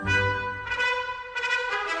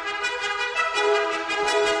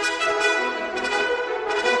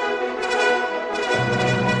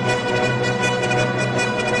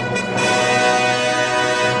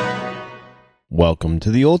Welcome to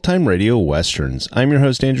the Old Time Radio Westerns. I'm your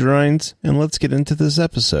host, Andrew Rhines, and let's get into this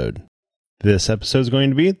episode. This episode is going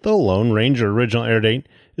to be The Lone Ranger. Original air date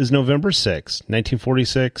is November 6,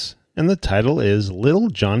 1946, and the title is Little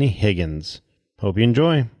Johnny Higgins. Hope you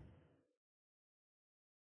enjoy.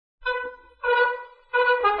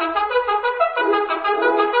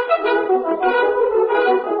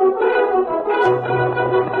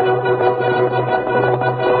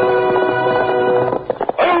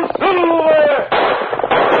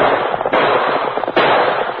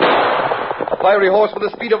 Fiery horse with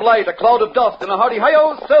the speed of light, a cloud of dust, and a hearty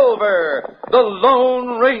hi-yo, Silver, the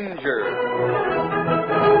Lone Ranger.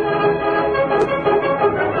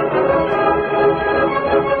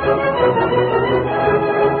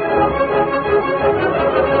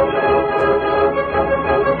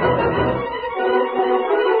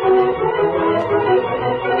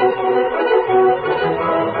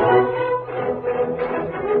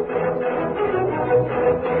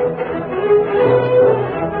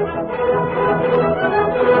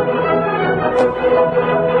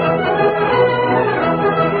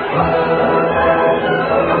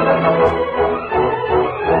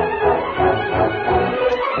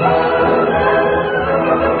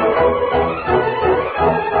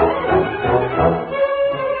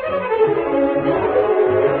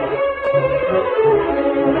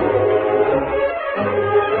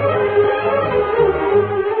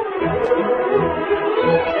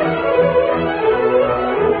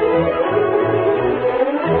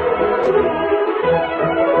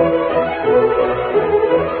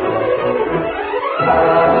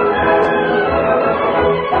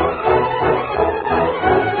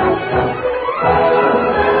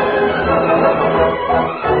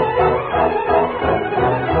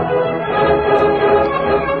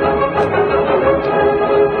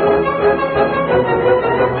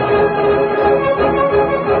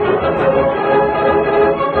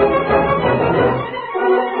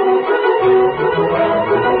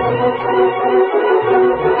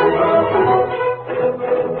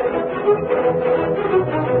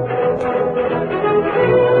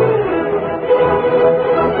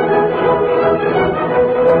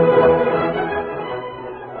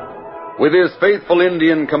 With his faithful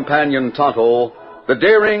Indian companion Tonto, the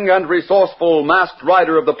daring and resourceful masked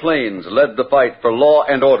rider of the plains led the fight for law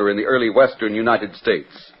and order in the early western United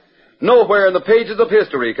States. Nowhere in the pages of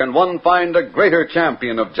history can one find a greater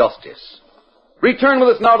champion of justice. Return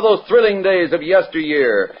with us now to those thrilling days of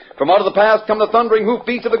yesteryear. From out of the past come the thundering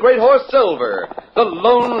hoofbeats of the great horse Silver. The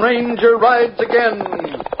Lone Ranger rides again.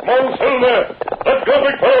 Come on, Silver! Let's go,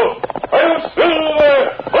 big fellow! I'm Silver!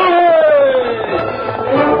 Hooray!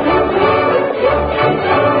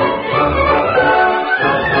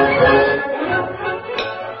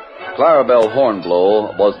 Clarabelle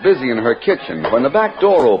Hornblow was busy in her kitchen when the back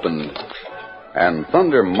door opened, and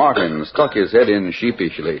Thunder Martin stuck his head in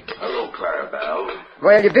sheepishly. Hello, Clarabelle.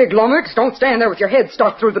 Well, you big lummox, don't stand there with your head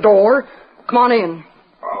stuck through the door. Come on in.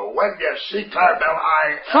 Oh, well, you see, Clarabelle,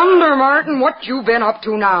 Thunder Martin, what you been up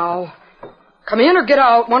to now? Come in or get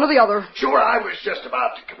out, one or the other. Sure, I was just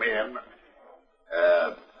about to come in.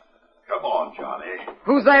 Come on, Johnny.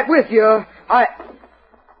 Who's that with you?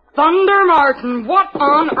 Thunder Martin, what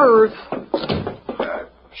on earth?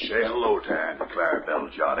 Say hello to Aunt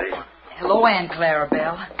Clarabelle, Johnny. Hello, Aunt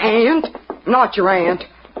Clarabelle. Aunt? Not your aunt.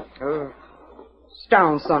 Sit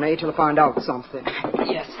down, Sonny, till I find out something.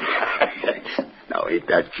 Yes. Now, ain't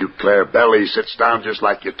that cute, Clarabelle? He sits down just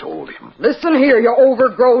like you told him. Listen here, you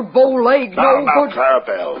overgrown bow-legged Now, good...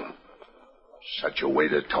 Clarabelle. Such a way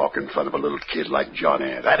to talk in front of a little kid like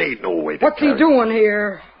Johnny. That ain't no way to What's he doing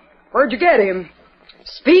here? Where'd you get him?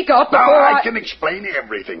 Speak up before Now, I can explain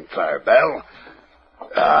everything, Clarabelle.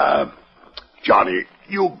 Johnny,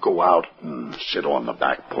 you go out and sit on the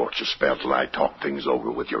back porch a spell till I talk things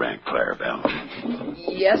over with your Aunt Clarabelle.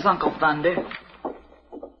 Yes, Uncle Thunder.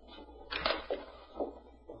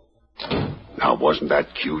 Now, wasn't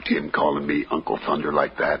that cute, him calling me Uncle Thunder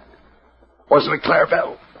like that? Wasn't it,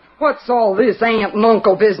 Clarabelle? What's all this aunt and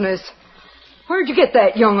uncle business? Where'd you get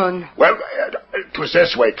that young'un? Well, it was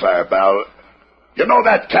this way, Clarabelle. You know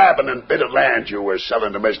that cabin and bit of land you were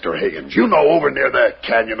selling to Mr. Higgins? You know, over near the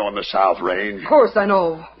canyon on the South Range? Of course I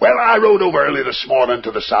know. Well, I rode over early this morning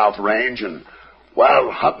to the South Range, and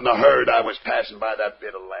while hunting a herd, I was passing by that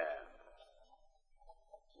bit of land.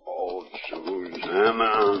 Oh,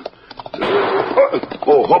 Susanna.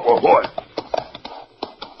 Oh.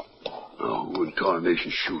 Oh, who in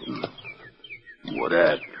tarnation shooting? What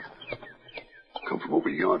at? Come from over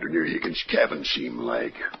yonder near Higgins' cabin, seem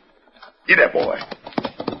like. Get that boy.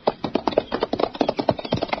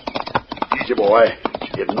 Easy, boy.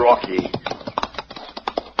 It's getting rocky.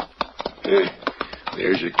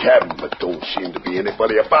 There's a cabin, but don't seem to be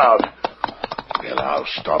anybody about. Well, I'll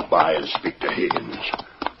stop by and speak to Higgins.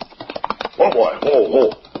 Oh, boy.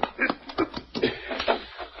 Oh.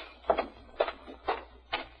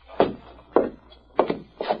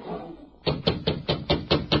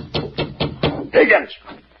 Higgins!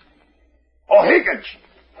 Oh, Higgins!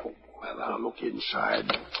 Well, I'll look inside.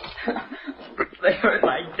 There's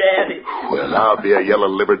my daddy. Well, I'll be a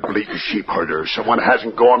yellow-livered bleating sheep herder. Someone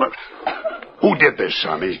hasn't gone it. Who did this,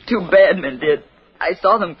 Sonny? 2 bad men did. I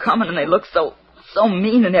saw them coming, and they looked so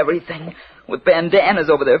mean and everything, with bandanas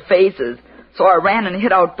over their faces. So I ran and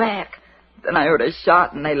hid out back. Then I heard a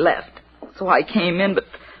shot, and they left. So I came in,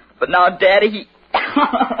 but now Daddy, he...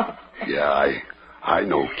 Yeah, I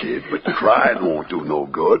know, kid, but crying won't do no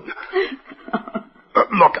good.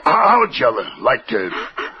 Look, how'd you like to,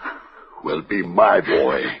 well, be my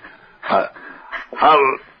boy?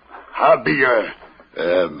 I'll be your,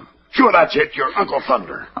 sure, that's it, your Uncle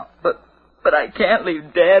Thunder. But I can't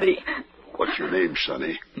leave Daddy. What's your name,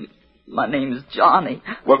 Sonny? My name's Johnny.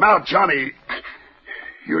 Well, now, Johnny,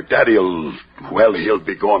 your daddy'll, well, he'll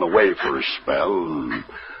be going away for a spell.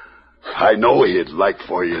 I know he'd like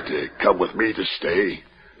for you to come with me to stay.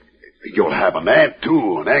 You'll have an aunt,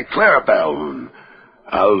 too, an Aunt Clarabelle. And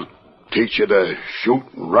I'll teach you to shoot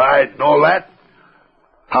and ride and all that.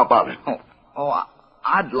 How about it? Oh,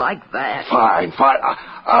 I'd like that. Fine.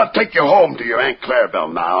 I'll take you home to your Aunt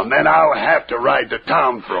Clarabelle now, and then I'll have to ride to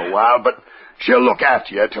town for a while, but she'll look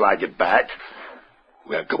after you till I get back.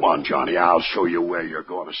 Well, come on, Johnny. I'll show you where you're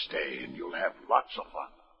going to stay, and you'll have lots of fun.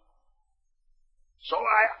 So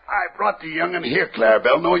I brought the young'un here,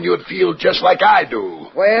 Clarabelle, knowing you'd feel just like I do.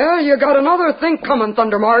 Well, you got another think coming,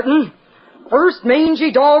 Thunder Martin. First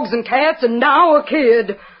mangy dogs and cats, and now a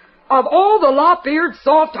kid. Of all the lop-eared,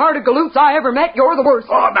 soft-hearted galoots I ever met, you're the worst.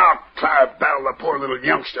 Oh, now, Clarabelle, the poor little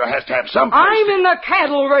youngster has to have some place. I'm in the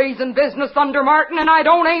cattle-raising business, Thunder Martin, and I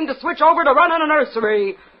don't aim to switch over to running a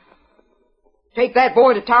nursery. Take that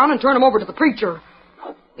boy to town and turn him over to the preacher.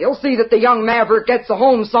 He'll see that the young maverick gets a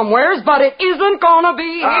home somewheres, but it isn't gonna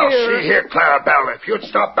be Now, here. see here, Clarabelle, if you'd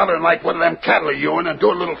stop bellering like one of them cattle of yourn and do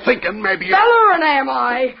a little thinking, maybe you... Bellerin', am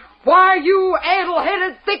I? Why, you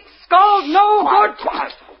addle-headed, thick-skulled, no-good...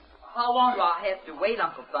 Quiet. How long do I have to wait,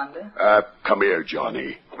 Uncle Thunder? Come here,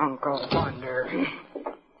 Johnny. Uncle Thunder.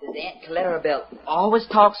 Does Aunt Clarabelle always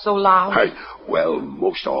talk so loud? Well,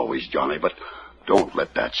 most always, Johnny, but don't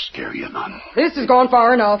let that scare you none. This has gone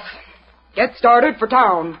far enough. Get started for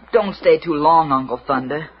town. Don't stay too long, Uncle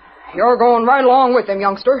Thunder. You're going right along with him,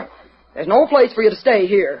 youngster. There's no place for you to stay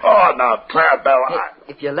here. Oh, now, Clarabelle,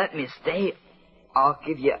 If you let me stay, I'll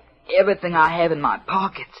give you everything I have in my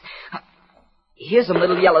pockets. Here's some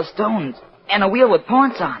little yellow stones and a wheel with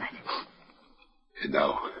points on it.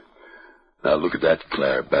 Now look at that,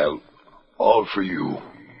 Clarabelle. All for you.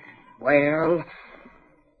 Well,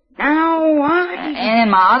 now And in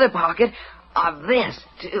my other pocket, of this,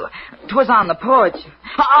 too. 'Twas on the porch.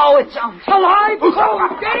 Oh, it's jumped. alive!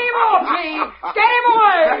 Oh, get him off me! Get him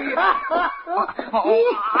away!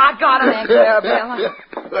 Oh, I got him, Aunt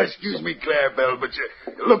Clarabelle. Excuse me, Clarabelle, but you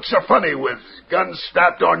look so funny with guns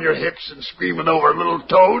strapped on your hips and screaming over a little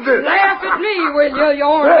toad. Laugh at me, will you, you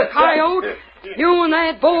ornery coyote? You and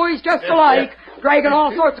that boy's just alike, dragging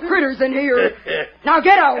all sorts of critters in here. Now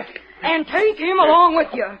get out, and take him along with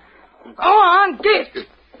you. Go on, get!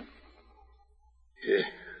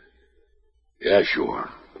 Yeah, sure.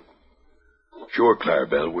 Sure,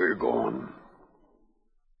 Clarabelle, we're going.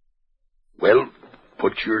 Well,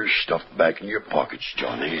 put your stuff back in your pockets,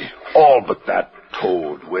 Johnny. All but that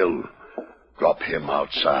toad. We'll drop him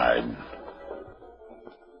outside.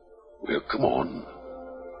 Well, come on.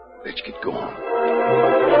 Let's get going.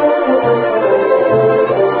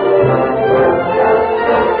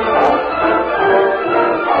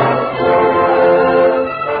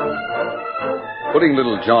 Putting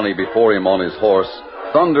little Johnny before him on his horse,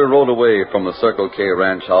 Thunder rode away from the Circle K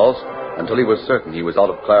ranch house until he was certain he was out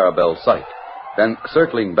of Clarabelle's sight. Then,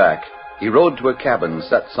 circling back, he rode to a cabin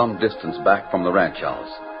set some distance back from the ranch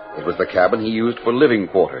house. It was the cabin he used for living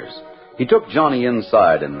quarters. He took Johnny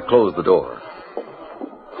inside and closed the door.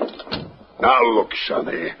 Now, look,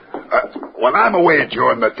 Sonny. When I'm away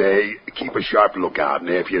during the day, keep a sharp lookout, and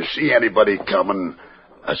if you see anybody coming,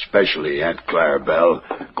 especially Aunt Clarabelle,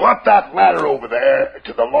 go up that ladder over there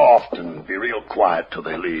to the loft and be real quiet till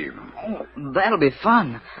they leave. Oh, that'll be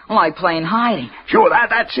fun. Like playing hiding. Sure,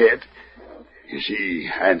 that's it. You see,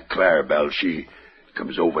 Aunt Clarabelle, she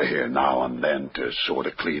comes over here now and then to sort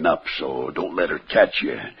of clean up, so don't let her catch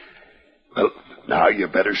you. Well, now you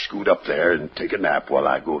better scoot up there and take a nap while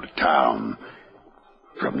I go to town.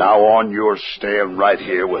 From now on, you're staying right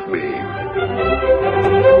here with me.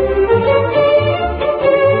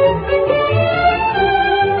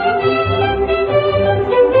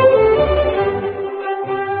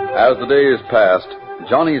 As the days passed,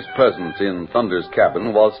 Johnny's presence in Thunder's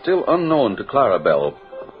cabin was still unknown to Clarabelle.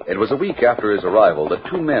 It was a week after his arrival that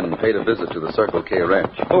two men paid a visit to the Circle K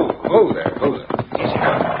ranch. Oh there.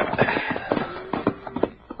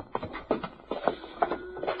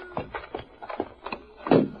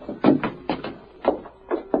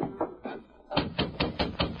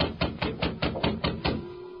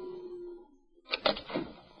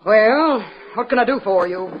 Well, what can I do for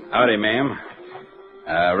you? Howdy, ma'am.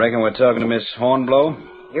 I reckon we're talking to Miss Hornblow.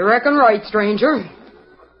 You reckon right, stranger.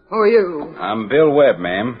 Who are you? I'm Bill Webb,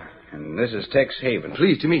 ma'am, and this is Tex Haven.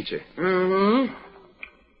 Pleased to meet you. Mm-hmm.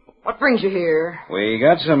 What brings you here? We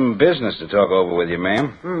got some business to talk over with you,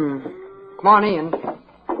 ma'am. Come on in.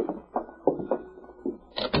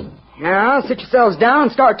 Now, sit yourselves down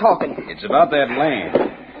and start talking. It's about that land.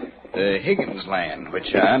 The Higgins land,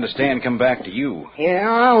 which I understand come back to you. Yeah,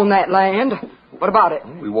 I own that land. What about it?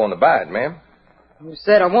 We want to buy it, ma'am. You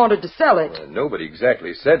said I wanted to sell it. Nobody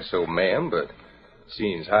exactly said so, ma'am, but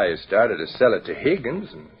seems how you started to sell it to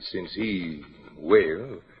Higgins, and since he,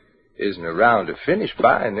 isn't around to finish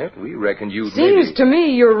buying it, we reckoned you'd Seems to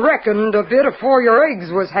me you reckoned a bit afore your eggs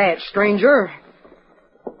was hatched, stranger.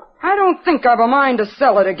 I don't think I've a mind to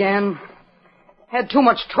sell it again. Had too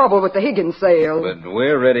much trouble with the Higgins sale. But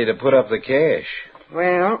we're ready to put up the cash.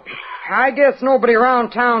 Well, I guess nobody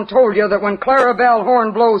around town told you that when Clarabelle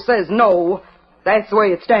Hornblow says no, that's the way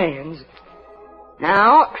it stands.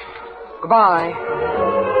 Now, goodbye.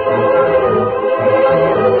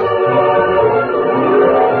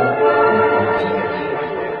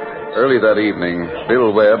 Early that evening,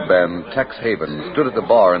 Bill Webb and Tex Haven stood at the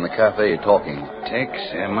bar in the cafe talking. Tex,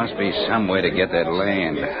 there must be some way to get that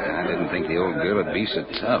land. I didn't think the old girl would be so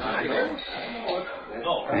tough.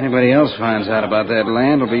 If anybody else finds out about that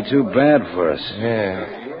land, it'll be too bad for us.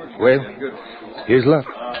 Yeah. Well, here's luck.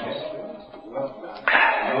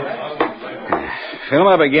 Fill 'em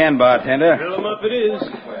up again, bartender. Fill 'em up it is.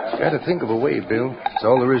 Got to think of a way, Bill. That's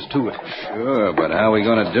all there is to it. Sure, but how are we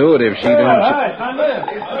going to do it if she don't... Hi, Thunder.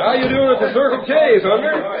 How you doing at the Circle K,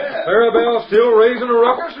 Thunder? Clarabelle still raising a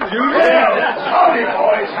ruckus as usual? Howdy,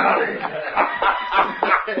 boys, howdy.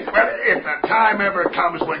 Well, if the time ever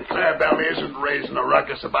comes when Clarabelle isn't raising a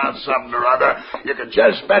ruckus about something or other, you can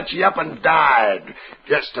just bet she up and died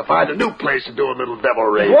just to find a new place to do a little devil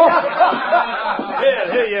race.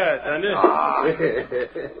 Yeah, here you are, Thunder.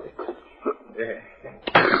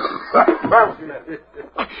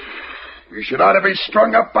 You should ought to be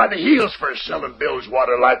strung up by the heels for selling Bill's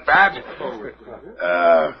water like that.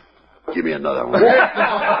 Give me another one.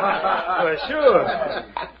 Well, sure.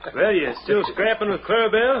 Well, you're still scrapping with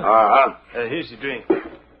Clarabelle? Here's your drink.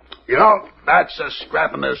 You know, that's the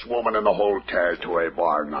scrappingest woman in the whole territory,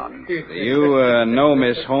 bar none. Do you know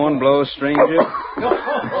Miss Hornblow, stranger?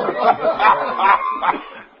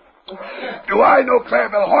 Do I know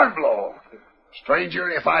Clarabelle Hornblow? Stranger,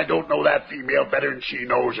 if I don't know that female better than she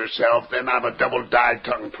knows herself, then I'm a double-dyed,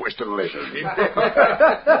 tongue-twisting lizard.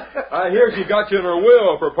 I hear she got you in her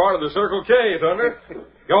will for part of the Circle K, Thunder.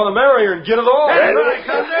 You want to marry her and get it all?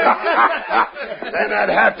 Then I'd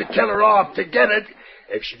have to kill her off to get it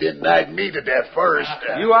if she didn't nag me to death first.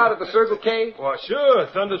 You out at the Circle K? Well, sure.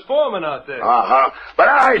 Thunder's foreman out there. But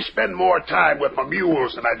I spend more time with my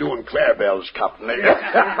mules than I do in Clarabelle's company. Hey,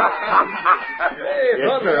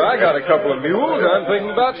 Thunder, I got a couple of mules I'm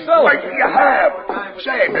thinking about selling. Wait, you have?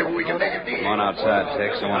 Say, maybe we can make a deal. Come on outside,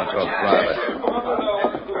 Tex. I want to talk private.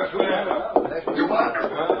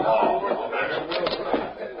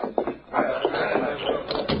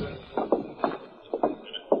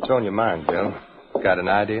 What's on your mind, Bill? Got an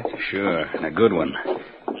idea? Sure, and a good one.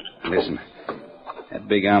 Listen, that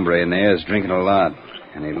big hombre in there is drinking a lot,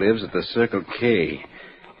 and he lives at the Circle K.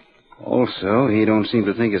 Also, he don't seem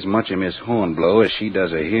to think as much of Miss Hornblow as she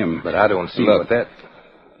does of him. But I don't see Look, what that...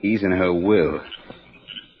 He's in her will.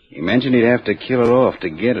 He mentioned he'd have to kill her off to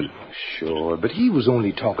get it. Sure, but he was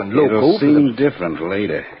only talking local. It'll seem different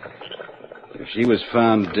later. If she was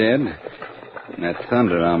found dead, and that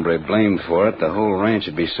Thunder hombre blamed for it, the whole ranch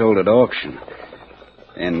would be sold at auction.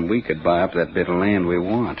 And we could buy up that bit of land we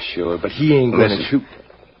want. Sure, but he ain't going to shoot.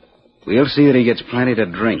 We'll see that he gets plenty to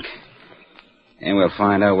drink. And we'll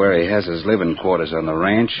find out where he has his living quarters on the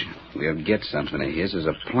ranch. We'll get something of his as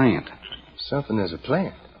a plant. Something as a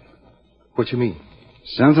plant? What you mean?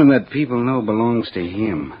 Something that people know belongs to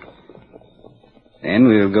him. Then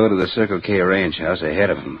we'll go to the Circle K ranch house ahead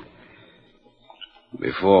of him.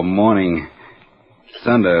 Before morning,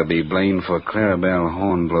 Thunder will be blamed for Clarabelle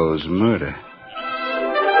Hornblow's murder.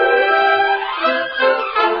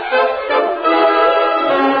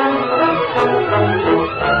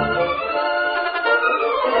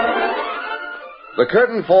 The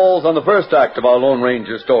curtain falls on the first act of our Lone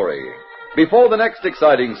Ranger story. Before the next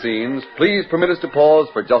exciting scenes, please permit us to pause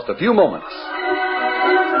for just a few moments.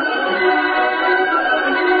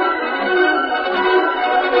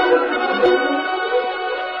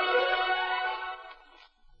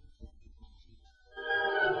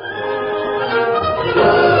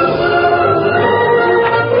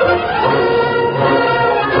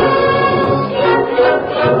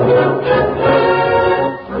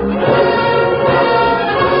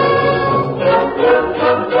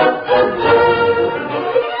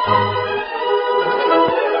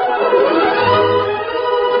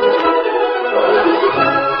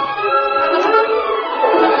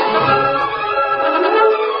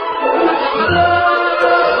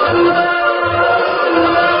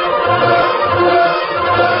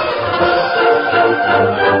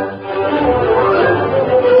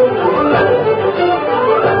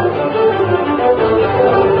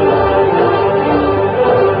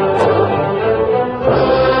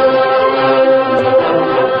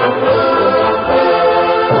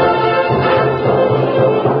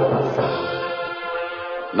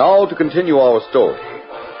 Now to continue our story.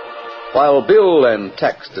 While Bill and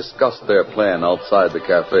Tex discussed their plan outside the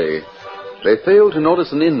cafe, they failed to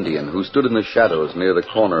notice an Indian who stood in the shadows near the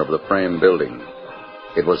corner of the frame building.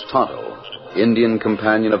 It was Tonto, Indian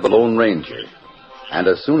companion of the Lone Ranger, and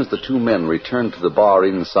as soon as the two men returned to the bar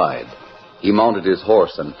inside, he mounted his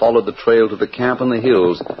horse and followed the trail to the camp in the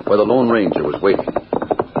hills where the Lone Ranger was waiting.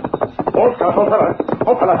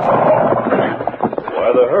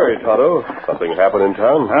 Why the hurry, Tonto? Something happened in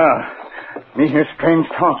town? Me hear strange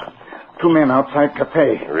talk. Two men outside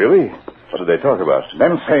cafe. Really? What did they talk about?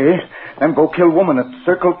 Them say, them go kill woman at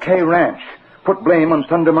Circle K Ranch. Put blame on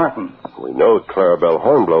Thunder Martin. We know Clarabelle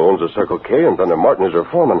Hornblow owns the Circle K, and Thunder Martin is her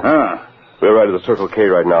foreman. We'll ride to the Circle K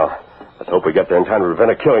right now. Let's hope we get there in time to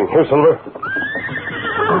prevent a killing. Here, Silver.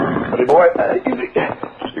 Buddy boy, easy.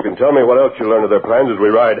 You can tell me what else you learned of their plans as we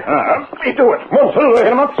ride. Me do it. Come on, Silver.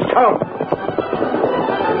 Get him up, Scout.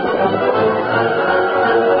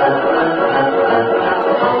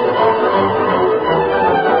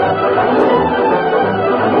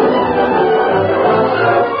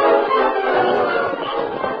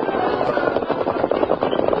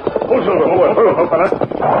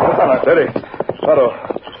 Steady. Tonto,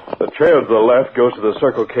 the trail to the left goes to the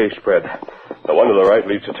Circle K spread. The one to the right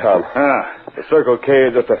leads to town. The Circle K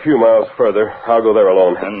is just a few miles further. I'll go there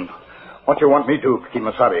alone. And what you want me to do,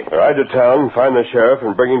 Kimasabi? Ride to town, find the sheriff,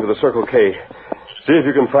 and bring him to the Circle K. See if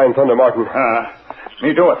you can find Thunder Martin.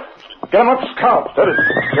 Me do it. Get him up, Scout. Steady.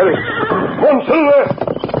 Come on, Silver.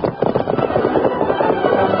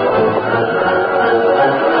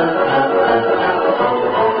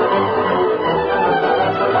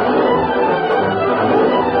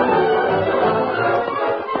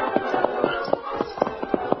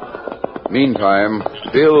 Meantime,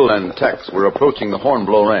 Bill and Tex were approaching the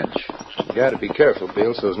Hornblow Ranch. You gotta be careful,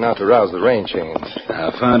 Bill, so as not to rouse the range hands.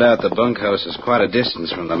 I found out the bunkhouse is quite a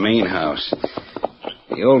distance from the main house.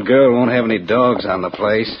 The old girl won't have any dogs on the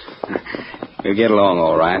place. We'll get along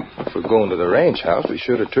all right. If we're going to the ranch house, we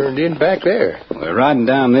should have turned in back there. We're riding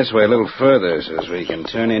down this way a little further so as we can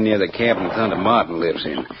turn in near the cabin Thunder Martin lives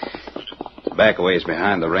in. It's back a ways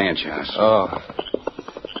behind the ranch house. Oh.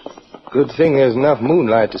 Good thing there's enough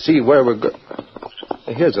moonlight to see where we're going.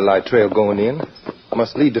 Here's a light trail going in.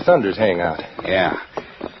 Must lead to Thunder's hangout. Yeah.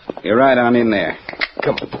 You're right on in there.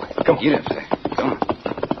 Come on, boy. Come on. Get up there. Come on.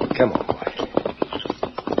 Come on, boy.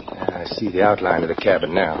 I see the outline of the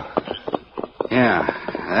cabin now. Yeah,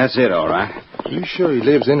 that's it, all right. You sure he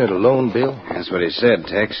lives in it alone, Bill? That's what he said,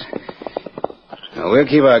 Tex. Now, we'll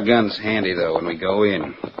keep our guns handy, though, when we go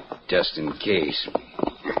in, just in case.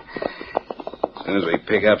 As soon as we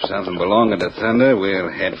pick up something belonging to Thunder, we'll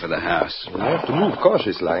head for the house. We'll have to move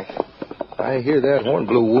cautious like. I hear that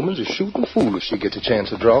Hornblow woman's a shooting fool if she gets a chance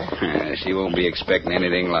to draw. She won't be expecting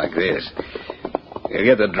anything like this. We'll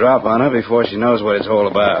get the drop on her before she knows what it's all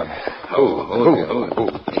about.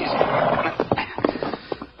 Easy.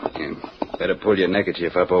 Better pull your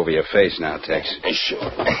neckerchief up over your face now, Tex. Sure.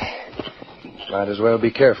 Might as well be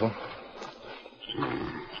careful.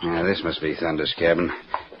 Now, this must be Thunder's cabin.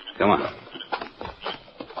 Come on.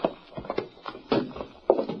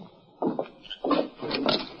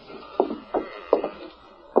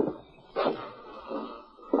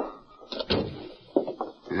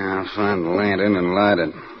 I'll find the lantern and light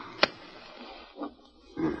it.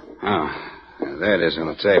 Oh, there it is on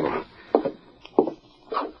the table.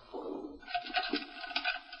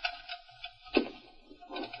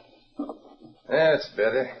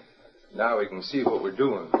 better. Now we can see what we're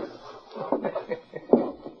doing.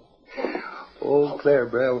 Old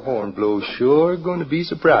Clarabelle Hornblow's sure going to be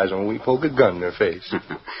surprised when we poke a gun in her face.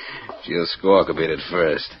 She'll squawk a bit at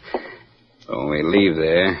first. When we leave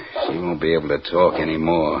there, she won't be able to talk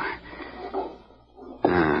anymore.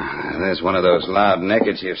 There's one of those loud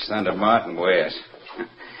neckerchiefs Thunder Martin wears.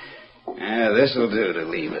 This'll do to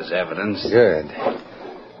leave as evidence. Good.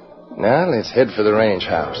 Now let's head for the ranch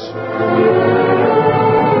house.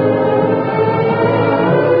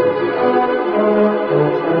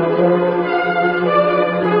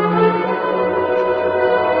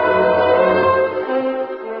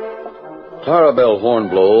 Clarabelle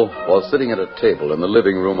Hornblow was sitting at a table in the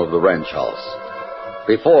living room of the ranch house.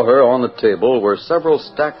 Before her on the table were several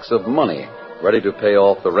stacks of money ready to pay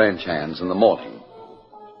off the ranch hands in the morning.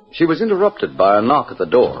 She was interrupted by a knock at the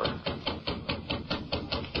door.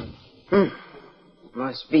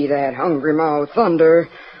 Must be that hungry mouth Thunder.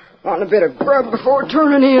 Want a bit of grub before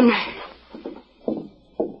turning in.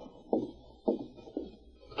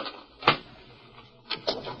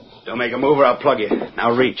 Don't make a move or I'll plug you.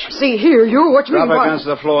 Now reach. See here, you. What you Drop mean our by... guns to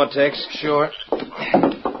the floor, Tex. Sure.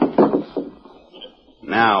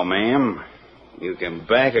 Now, ma'am, you can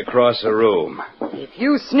back across the room. If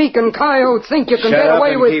you sneaking coyotes think you can Shut get up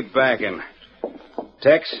away and with... keep backing.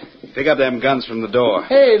 Tex, pick up them guns from the door.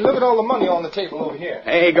 Hey, look at all the money on the table over here.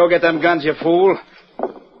 Hey, go get them guns, you fool.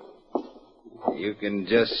 You can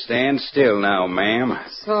just stand still now, ma'am.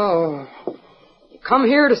 So, you come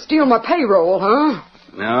here to steal my payroll, huh?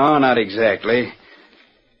 No, not exactly.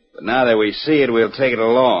 But now that we see it, we'll take it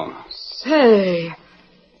along. Say,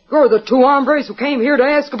 you're the two hombres who came here to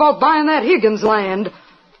ask about buying that Higgins land.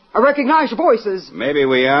 I recognize your voices. Maybe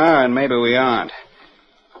we are, and maybe we aren't.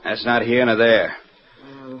 That's not here nor there.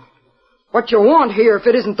 What you want here if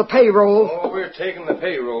it isn't the payroll? Oh, we're taking the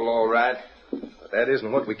payroll, all right. But that isn't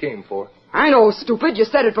what we came for. I know, stupid. You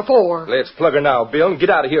said it before. Let's plug her now, Bill, and get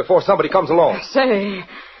out of here before somebody comes along. Say,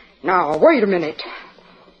 now, wait a minute.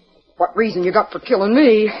 What reason you got for killing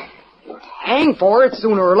me? You'll hang for it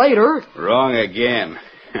sooner or later. Wrong again.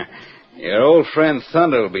 Your old friend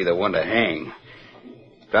Thunder will be the one to hang.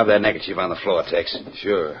 Drop that neckerchief on the floor, Tex.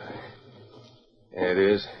 Sure. There it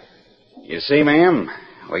is. You see, ma'am,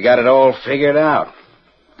 we got it all figured out.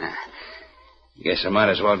 Guess I might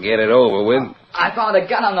as well get it over with. I found a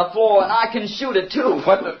gun on the floor, and I can shoot it, too.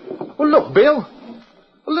 What the... Well, look, Bill.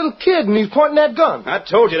 A little kid, and he's pointing that gun. I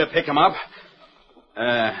told you to pick him up.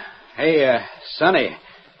 Hey, Sonny,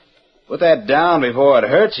 put that down before it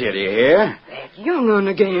hurts you, do you hear? That young'un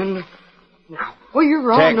again. Now, well, your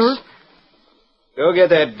honor. Tex, go get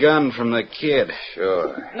that gun from the kid.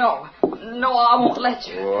 Sure. No, I won't let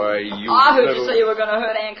you. Boy, you I heard little... you say you were going to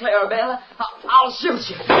hurt Aunt Clarabelle. I'll shoot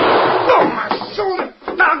you. Oh, my shoulder!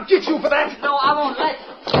 I'll get you for that. No, I won't let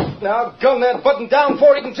you. Now, gun that button down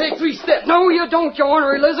before he can take 3 steps. No, you don't, you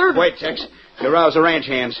ornery lizard. Wait, Tex. You rouse the ranch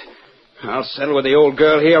hands. I'll settle with the old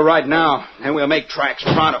girl here right now, and we'll make tracks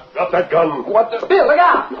pronto. Drop that gun. What the... Bill, look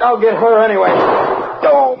out! I'll get her anyway.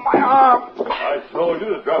 Oh, my arm. I told you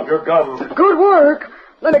to drop your gun. Good work.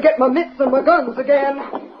 Let me get my mitts and my guns again.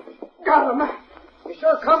 Got 'em. You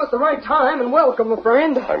sure come at the right time, and welcome, my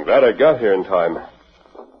friend. I'm glad I got here in time.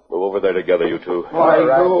 Move over there together, you two. Why,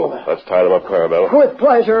 go. Let's tie them up, Clarabelle. With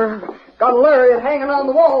pleasure. Got a lariat hanging on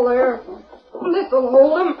the wall there. This'll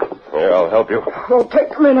hold him. Here, I'll help you. It'll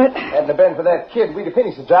take a minute. Hadn't it been for that kid, we'd have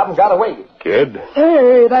finished the job and got away. Kid?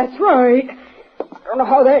 Hey, that's right. Don't know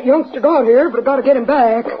how that youngster got here, but I gotta get him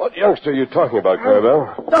back. What youngster are you talking about,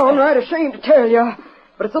 Clarabelle? Downright ashamed to tell you,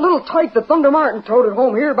 but it's a little tyke that Thunder Martin towed at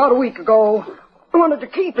home here about a week ago. I wanted to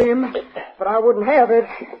keep him, but I wouldn't have it.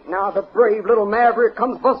 Now the brave little maverick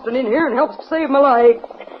comes busting in here and helps to save my life.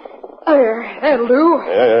 There, that'll do.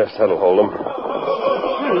 Yes, that'll hold them.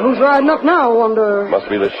 Who's riding up now, I wonder? Must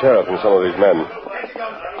be the sheriff and some of these men.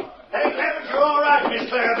 Hey, Clarence, you're all right, Miss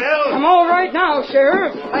Clarabelle. I'm all right now,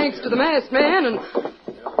 Sheriff, thanks to the masked man and,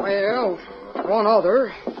 well, one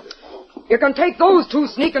other. You can take those 2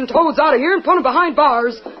 sneaking toads out of here and put them behind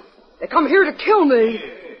bars. They come here to kill me.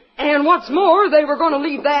 And what's more, they were going to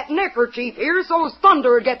leave that neckerchief here so's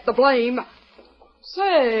Thunder would get the blame.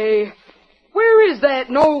 Say, where is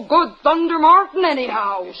that no-good Thunder Martin,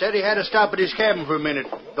 anyhow? He said he had to stop at his cabin for a minute.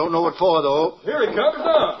 Don't know what for, though. Here he comes,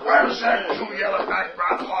 huh? Where's that 2 yellow-backed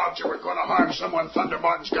brown hogs that were going to harm someone Thunder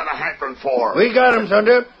Martin's got a hankering for? We got him,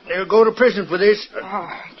 Thunder. They'll go to prison for this.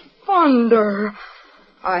 Thunder.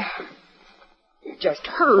 I just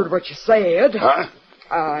heard what you said. Huh?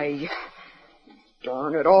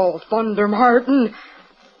 Darn it all, Thunder Martin.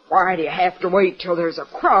 Why do you have to wait till there's a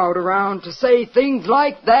crowd around to say things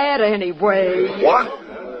like that anyway? What?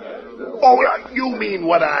 Oh, you mean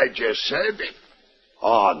what I just said?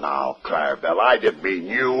 Oh, now, Clarabelle, I didn't mean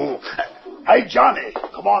you. Hey, Johnny,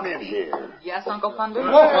 come on in here. Yes, Uncle Thunder? Oh,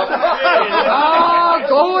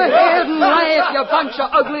 go ahead and laugh, you bunch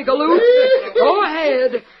of ugly galoots. Go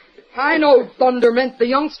ahead. I know Thunder meant the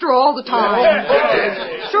youngster all the time.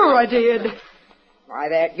 Sure I did. Why,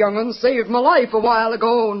 that young'un saved my life a while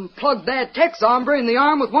ago and plugged that Tex hombre in the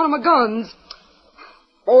arm with one of my guns.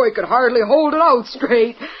 Boy could hardly hold it out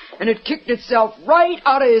straight, and it kicked itself right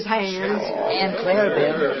out of his hands. And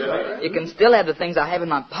Clarabelle, you can still have the things I have in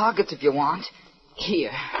my pockets if you want.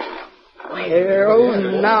 Here.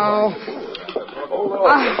 Well, now...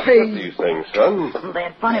 These things, son.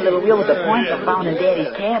 That funny little wheel with the points I found in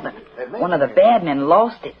Daddy's cabin. One of the bad men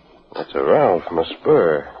lost it. That's a rowel from a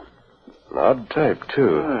spur. An odd type,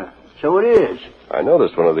 too. So it is. I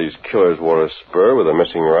noticed one of these killers wore a spur with a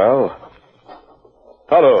missing rowel.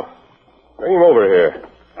 Tonto, bring him over here.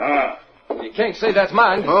 You can't say that's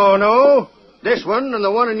mine. Oh, no? This one and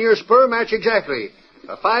the one in your spur match exactly.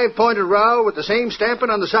 A 5-pointed rowel with the same stamping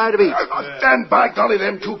on the side of each. Then, by golly,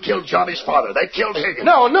 them two killed Johnny's father. They killed Higgins.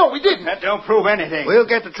 No, we didn't. That don't prove anything. We'll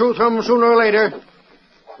get the truth from them sooner or later.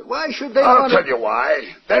 But why should they I'll tell you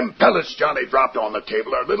why. Them pellets Johnny dropped on the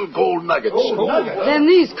table are little gold nuggets. Then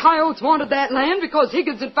these coyotes wanted that land because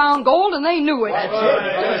Higgins had found gold and they knew it.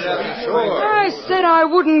 I said I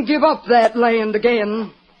wouldn't give up that land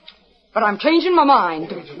again. But I'm changing my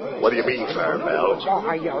mind. What do you mean, Clarabelle?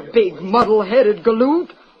 Why, you big muddle-headed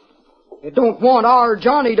galoot. You don't want our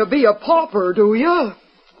Johnny to be a pauper, do you?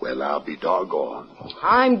 Well, I'll be doggone.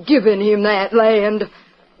 I'm giving him that land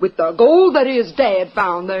with the gold that his dad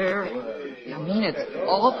found there. You mean it's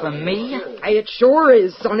all for me? It sure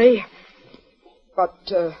is, sonny. But,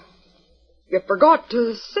 you forgot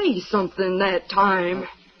to say something that time.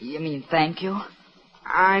 You mean thank you?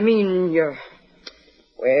 I mean,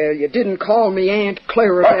 well, you didn't call me Aunt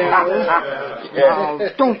Clarabelle. Now,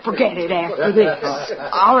 don't forget it after this.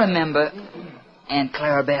 I'll remember, Aunt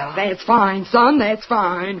Clarabelle. That's fine, son, that's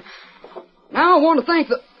fine. Now I want to thank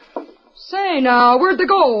the... Say now, where'd they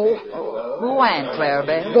go? Who, Aunt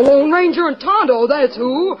Clarabelle? The Lone Ranger and Tonto, that's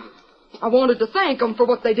who. I wanted to thank them for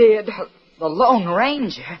what they did. The Lone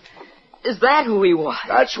Ranger? Is that who he was?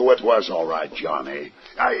 That's who it was, all right, Johnny.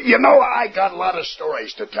 I got a lot of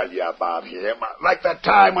stories to tell you about him. Like that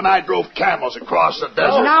time when I drove camels across the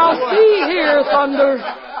desert. Now, see here, Thunder.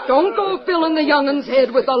 Don't go filling the youngin's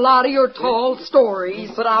head with a lot of your tall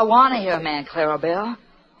stories. But I want to hear them, Aunt Clarabelle.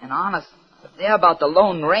 And honest, if they're about the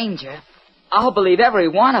Lone Ranger, I'll believe every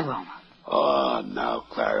one of them. Oh, now,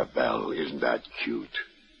 Clarabelle, isn't that cute?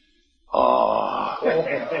 Oh.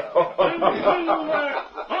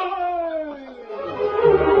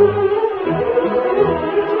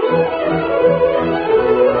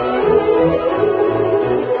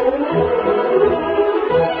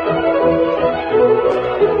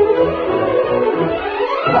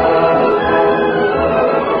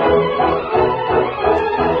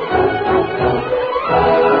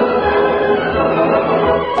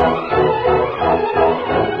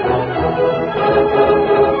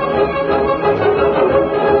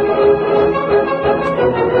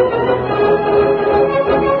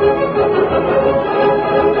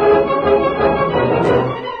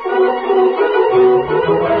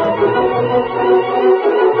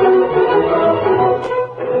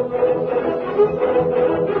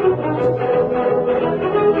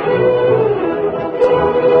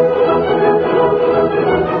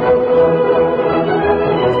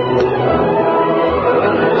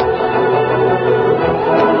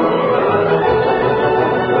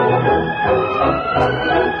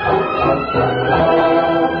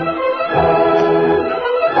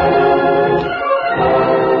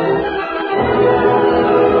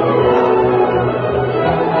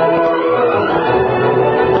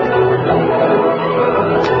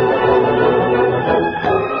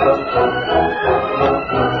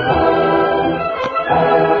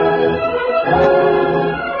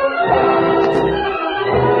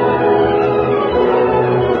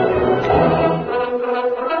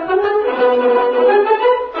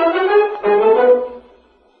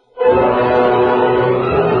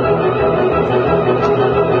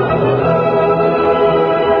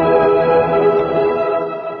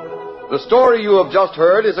 The story you have just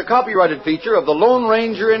heard is a copyrighted feature of the Lone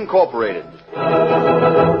Ranger Incorporated.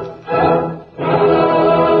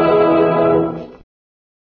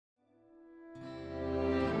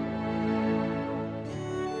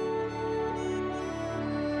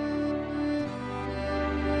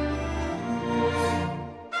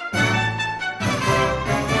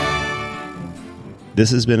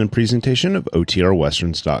 This has been a presentation of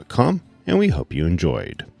OTRWesterns.com, and we hope you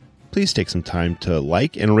enjoyed. please take some time to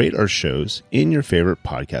like and rate our shows in your favorite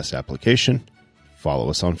podcast application. Follow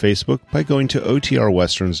us on Facebook by going to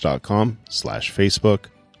otrwesterns.com/Facebook.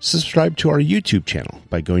 Subscribe to our YouTube channel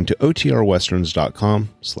by going to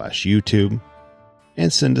otrwesterns.com/YouTube.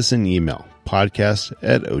 And send us an email,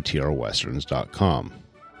 podcast@otrwesterns.com.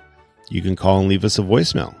 You can call and leave us a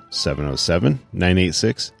voicemail,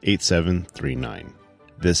 707-986-8739.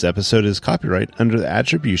 This episode is copyright under the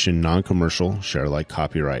Attribution Non-Commercial Share-alike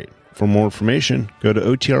copyright. For more information, go to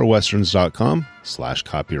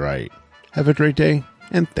otrwesterns.com/copyright. Have a great day,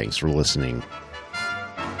 and thanks for listening.